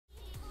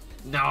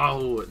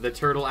No! The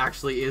turtle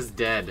actually is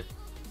dead.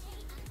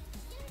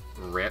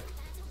 Rip.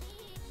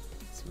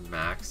 It's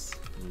max.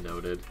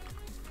 Noted.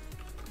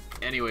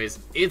 Anyways,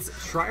 it's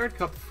TryHard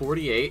Cup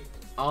 48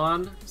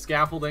 on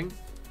scaffolding.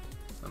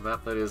 A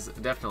map that is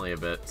definitely a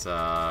bit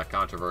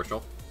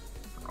controversial.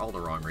 For all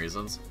the wrong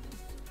reasons.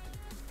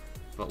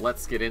 But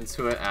let's get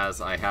into it as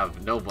I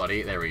have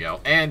nobody. There we go.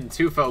 And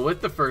Tufo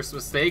with the first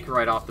mistake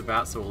right off the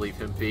bat, so we'll leave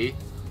him be.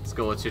 Let's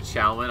go with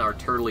Chichalman, our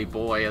turtly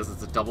boy, as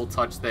it's a double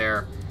touch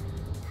there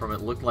from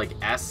it looked like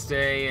Este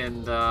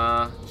and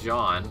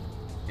John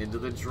into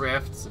the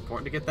drift. It's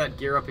important to get that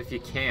gear up if you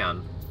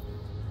can.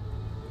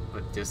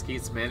 But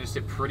Diskeet's managed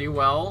it pretty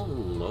well. Ooh,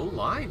 low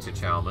line,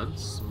 Chichalman.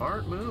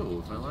 Smart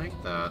move. I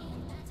like that.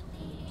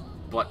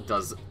 But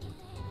does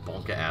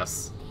Bonka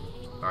S.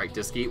 Alright,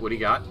 Diskeet, what do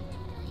you got?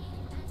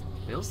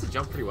 Nails to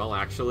jump pretty well,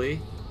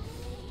 actually.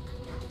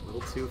 A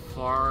little too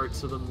far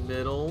to the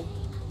middle.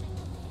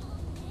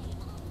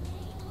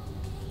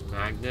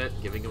 Magnet,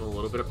 giving him a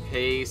little bit of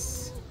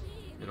pace.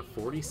 And a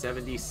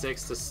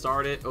 40-76 to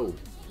start it. Oh,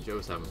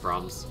 Joe's having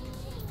problems.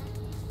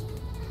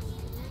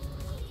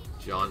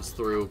 John's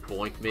through.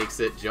 Boink makes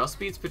it. Just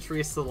beats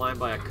Patrice to the line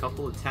by a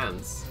couple of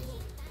tenths.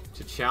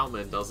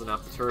 Chichalman doesn't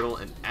have the turtle.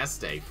 And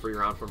Este, free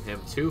round from him.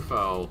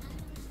 Tufo,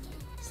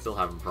 still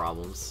having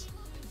problems.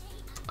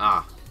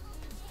 Ah.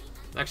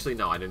 Actually,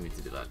 no, I didn't need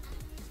to do that.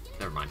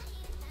 Never mind.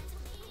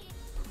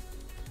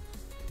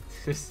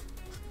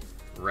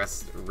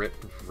 Rip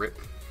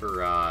for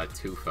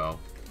Tufo.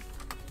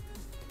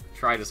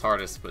 Tried his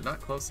hardest, but not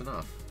close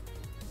enough.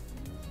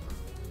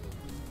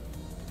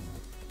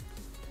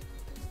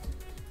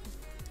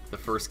 The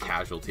first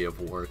casualty of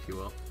war, if you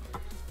will.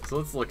 So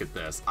let's look at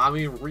this. I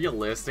mean,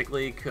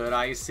 realistically, could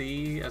I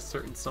see a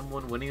certain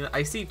someone winning?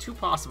 I see two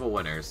possible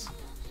winners.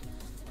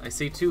 I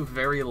see two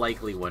very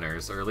likely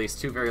winners, or at least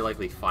two very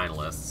likely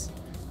finalists.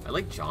 I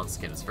like John's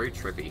skin. It's very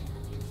trippy.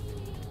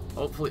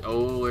 Hopefully...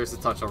 Oh, there's a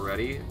touch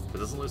already. But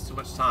doesn't lose too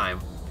much time.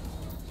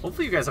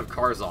 Hopefully you guys have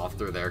cars off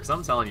through there, because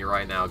I'm telling you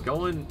right now,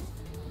 going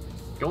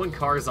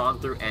cars on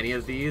through any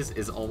of these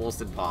is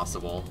almost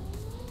impossible.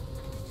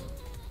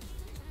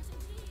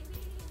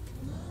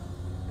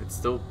 It's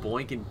still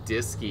Boink and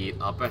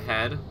Diskeet up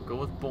ahead. Go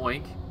with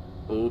Boink.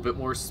 Oh, a bit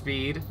more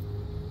speed.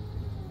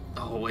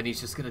 Oh, and he's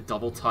just going to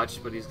double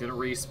touch, but he's going to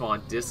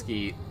respawn.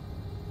 Diskeet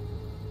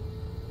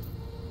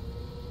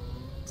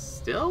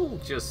still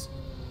just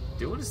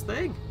doing his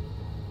thing.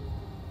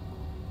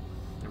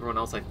 Everyone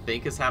else, I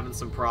think, is having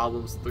some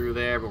problems through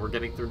there, but we're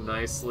getting through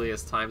nicely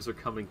as times are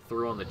coming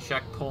through on the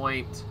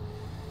checkpoint.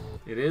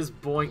 It is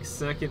Boink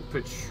second.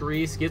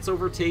 Patrice gets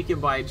overtaken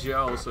by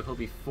Joe, so he'll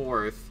be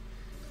fourth.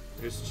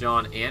 There's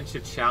John and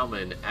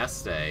Chichalman.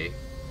 Este.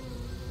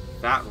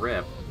 Fat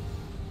Rip.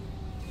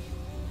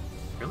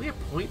 Only a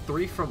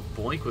 0.3 from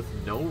Boink with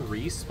no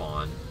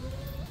respawn.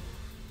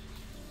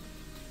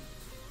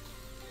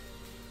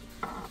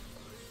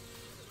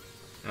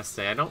 Este,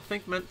 I don't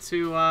think meant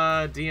to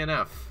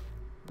DNF.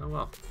 Oh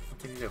well, what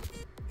can you do?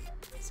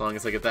 As long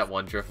as I get that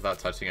one drift without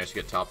touching, I should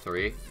get top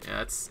 3.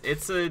 Yeah,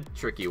 it's a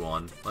tricky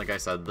one. Like I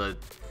said, the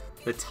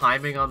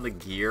timing on the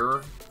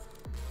gear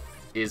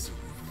is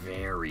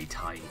very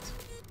tight.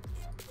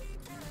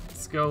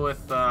 Let's go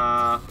with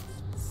Boink.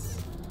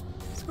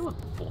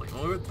 We'll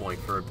go with Boink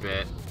for a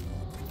bit.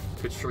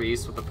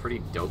 Patrice with a pretty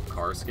dope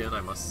car skin,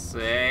 I must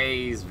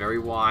say. He's very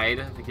wide.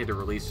 I think he had to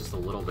release just a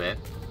little bit.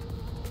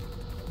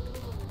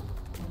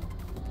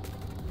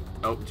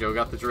 Oh, Joe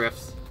got the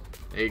drift.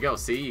 There you go.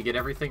 See, you get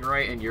everything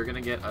right, and you're going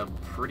to get a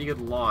pretty good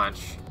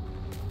launch.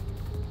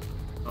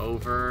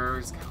 Over.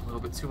 He's got a little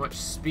bit too much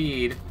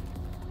speed.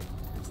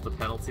 It's the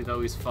penalty,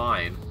 though. He's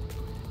fine.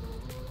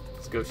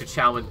 Let's go to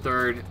Chichalman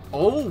third.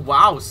 Oh,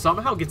 wow.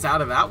 Somehow gets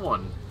out of that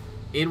one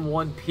in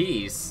one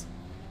piece.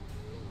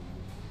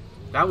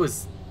 That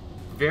was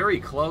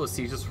very close.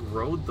 He just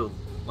rode the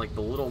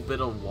little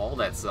bit of wall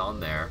that's on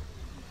there.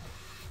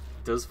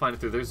 Does find it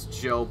through. There's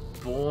Joe.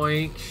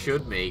 Boink.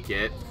 Should make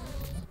it.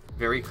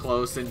 Very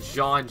close, and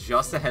John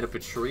just ahead of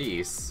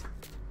Patrice.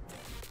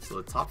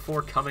 So the top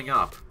 4 coming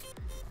up.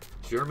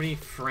 Germany,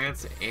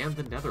 France, and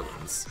the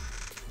Netherlands.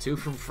 2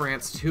 from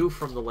France, 2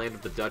 from the land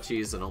of the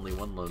duchies, and only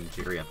 1 lone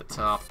jury at the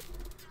top.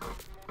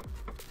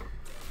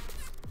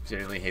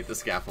 Genuinely hate the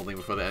scaffolding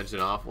before the engine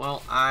off.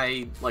 Well,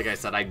 like I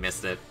said, I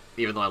missed it.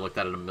 Even though I looked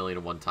at it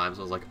 1,000,001 times,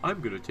 I was like,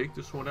 I'm gonna take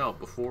this one out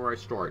before I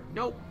start.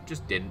 Nope,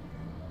 just didn't.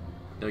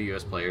 No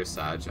US players,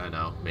 Sag, I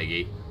know,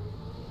 Miggy.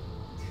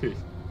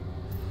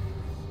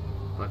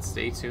 But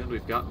stay tuned,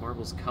 we've got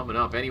marbles coming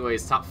up.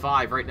 Anyways, top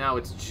 5 right now,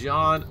 it's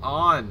John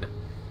on.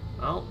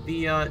 Well,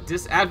 the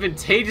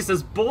disadvantageous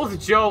is both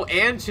Joe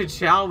and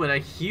Chichalman. A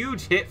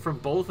huge hit from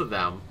both of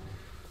them.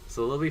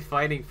 So they'll be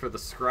fighting for the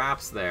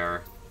scraps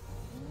there.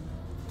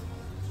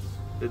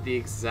 Did the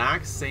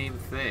exact same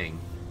thing.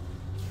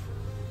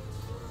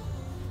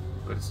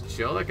 But it's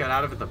Joe that got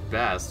out of it the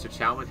best.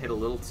 Chichalman hit a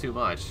little too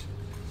much.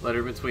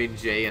 Letter between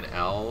J and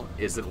L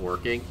isn't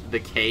working. The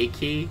K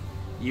key?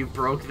 You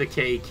broke the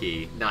K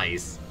key.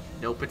 Nice.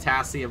 No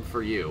potassium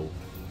for you.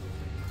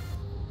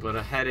 But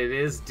ahead it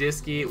is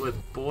Disky with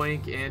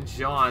Boink and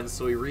John,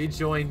 so we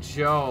rejoin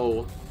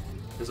Joe.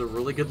 There's a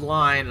really good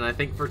line, and I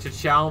think for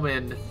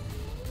Chichalman,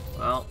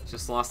 well,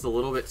 just lost a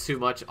little bit too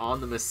much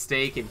on the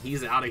mistake, and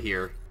he's out of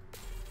here.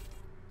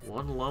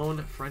 One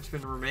lone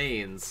Frenchman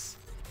remains.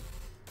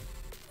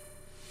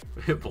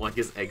 Boink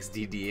is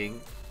XDDing,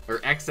 or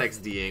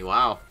XXDing,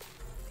 wow.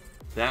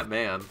 That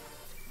man.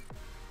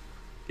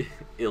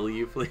 Ill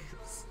you,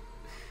 please.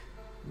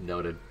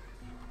 Noted.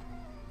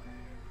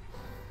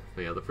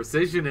 But yeah, the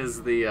precision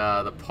is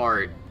the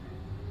part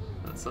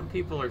that some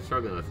people are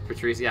struggling with.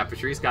 Patrice, yeah,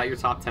 Patrice got your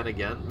top 10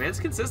 again. Man's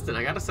consistent,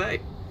 I gotta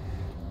say.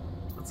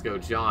 Let's go,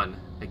 John.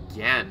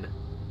 Again.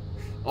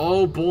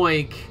 Oh,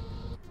 Boink.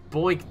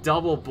 Boink,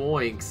 double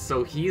Boink.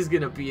 So he's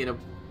gonna be in a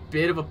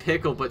bit of a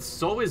pickle, but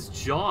so is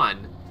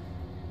John.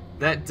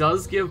 That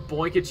does give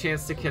Boink a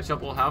chance to catch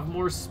up. We'll have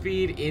more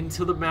speed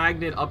into the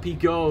magnet. Up he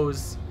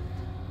goes.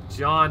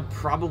 John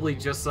probably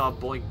just saw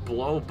Boink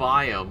blow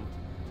by him.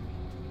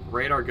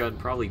 Radar gun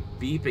probably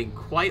beeping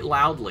quite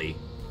loudly.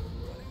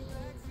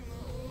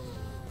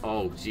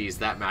 Oh, geez,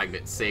 that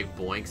magnet saved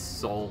Boink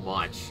so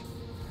much.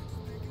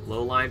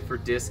 Low line for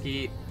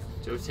Disky.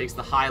 Joe takes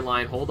the high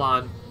line. Hold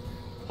on.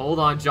 Hold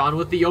on, John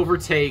with the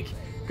overtake.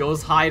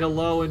 Goes high to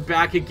low and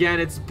back again.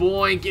 It's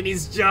Boink, and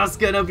he's just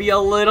gonna be a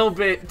little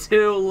bit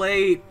too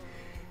late.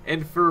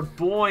 And for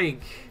Boink,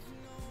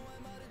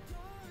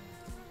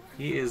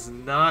 he is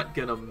not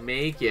gonna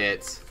make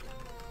it.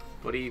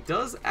 But he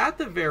does, at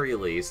the very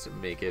least,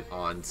 make it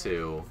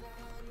onto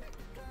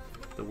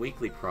the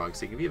weekly prog,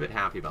 so you can be a bit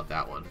happy about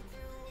that one.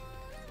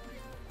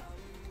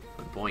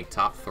 But Boink,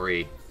 top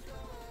 3.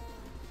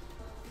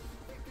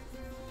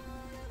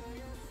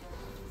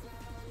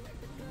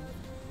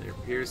 There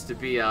appears to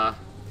be an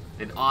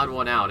odd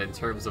one out in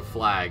terms of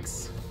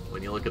flags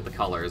when you look at the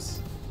colors.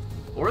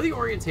 Or the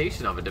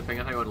orientation of it,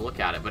 depending on how you want to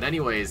look at it. But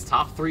anyways,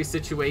 top 3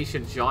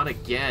 situation, John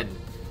again.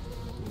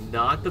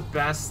 Not the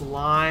best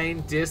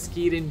line.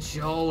 Disky and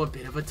Joe, a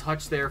bit of a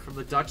touch there from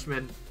the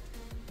Dutchman.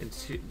 And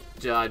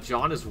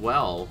John as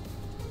well.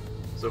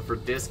 So for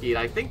Disky,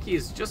 I think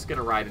he's just going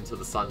to ride into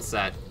the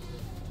sunset.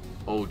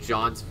 Oh,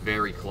 John's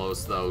very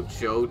close, though.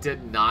 Joe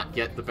did not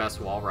get the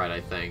best wall ride, I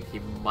think. He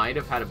might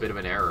have had a bit of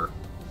an error.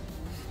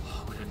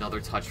 Oh, and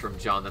another touch from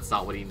John. That's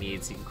not what he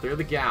needs. He can clear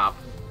the gap.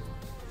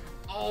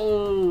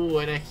 Oh,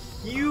 and a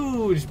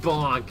huge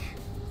bonk.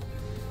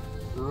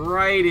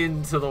 Right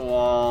into the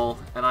wall.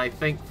 And I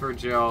think for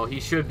Joe, he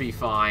should be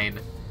fine.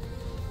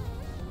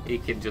 He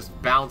can just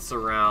bounce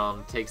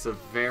around. Takes a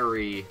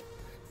very,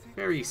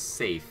 very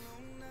safe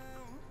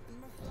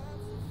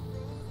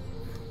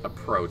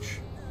approach.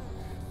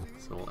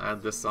 So we'll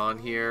add this on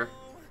here.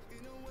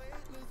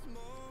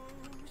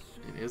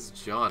 It is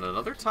John.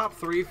 Another top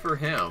 3 for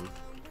him.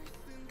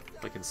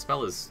 If I can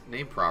spell his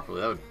name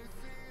properly, that would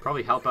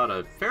probably help out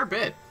a fair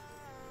bit.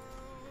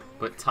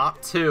 But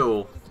top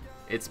 2,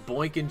 it's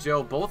Boink and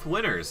Joe, both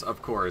winners,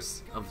 of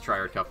course, of the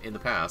TryHard Cup in the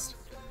past.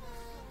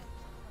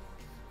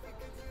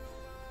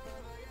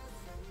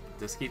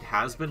 Disky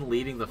has been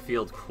leading the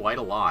field quite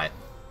a lot.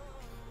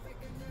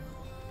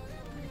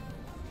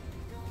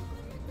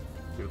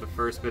 Through the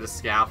first bit of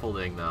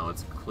scaffolding, though.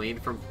 It's clean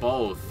from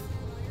both.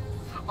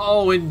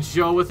 Oh, and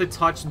Joe with a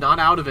touch. Not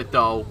out of it,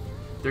 though.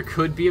 There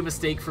could be a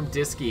mistake from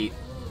Disky.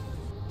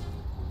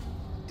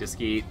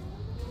 Disky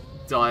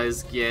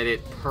does get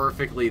it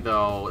perfectly,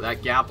 though.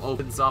 That gap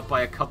opens up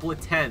by a couple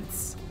of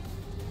tenths.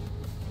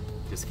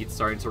 Disky's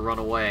starting to run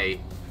away.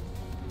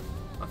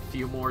 A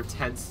few more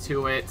tenths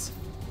to it.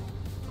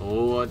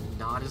 Oh,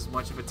 not as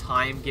much of a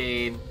time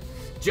gain.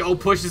 Joe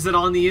pushes it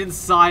on the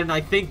inside, and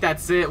I think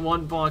that's it.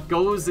 One bonk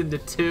goes into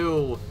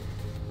 2.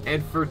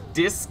 And for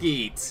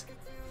Disky,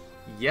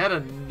 yet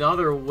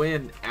another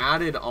win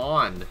added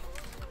on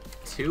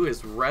to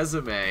his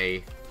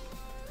resume.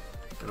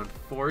 And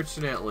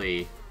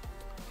unfortunately,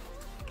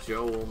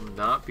 Joe will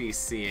not be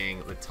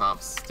seeing the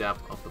top step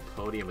of the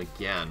podium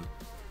again.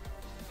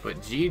 But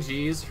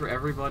GG's for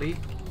everybody.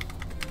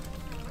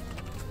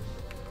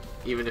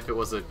 Even if it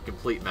was a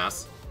complete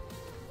mess.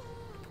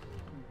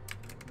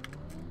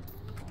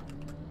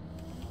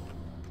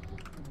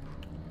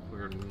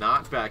 We're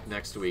not back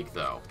next week,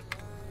 though.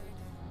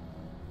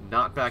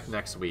 Not back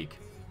next week.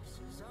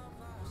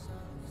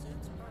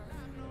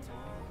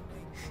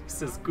 He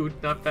says,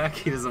 "Good, not back."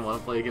 He doesn't want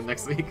to play again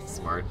next week.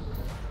 Smart.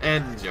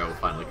 And Joe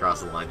finally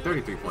crossed the line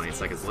 33.8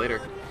 seconds later.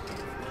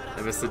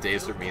 I miss the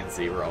days where me and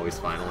Z were always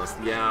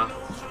finalists. Yeah.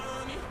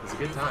 It was a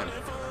good time.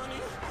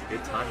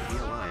 Good time to be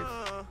alive.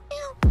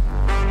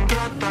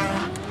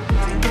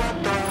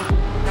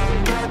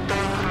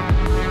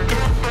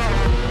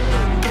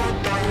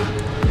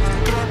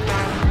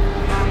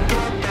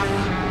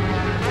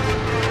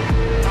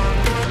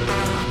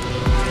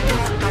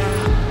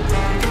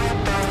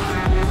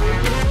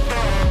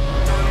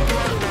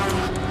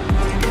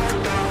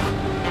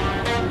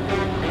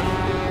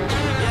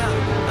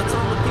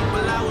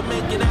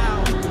 Get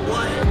out,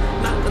 what?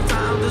 Not the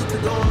time just to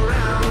go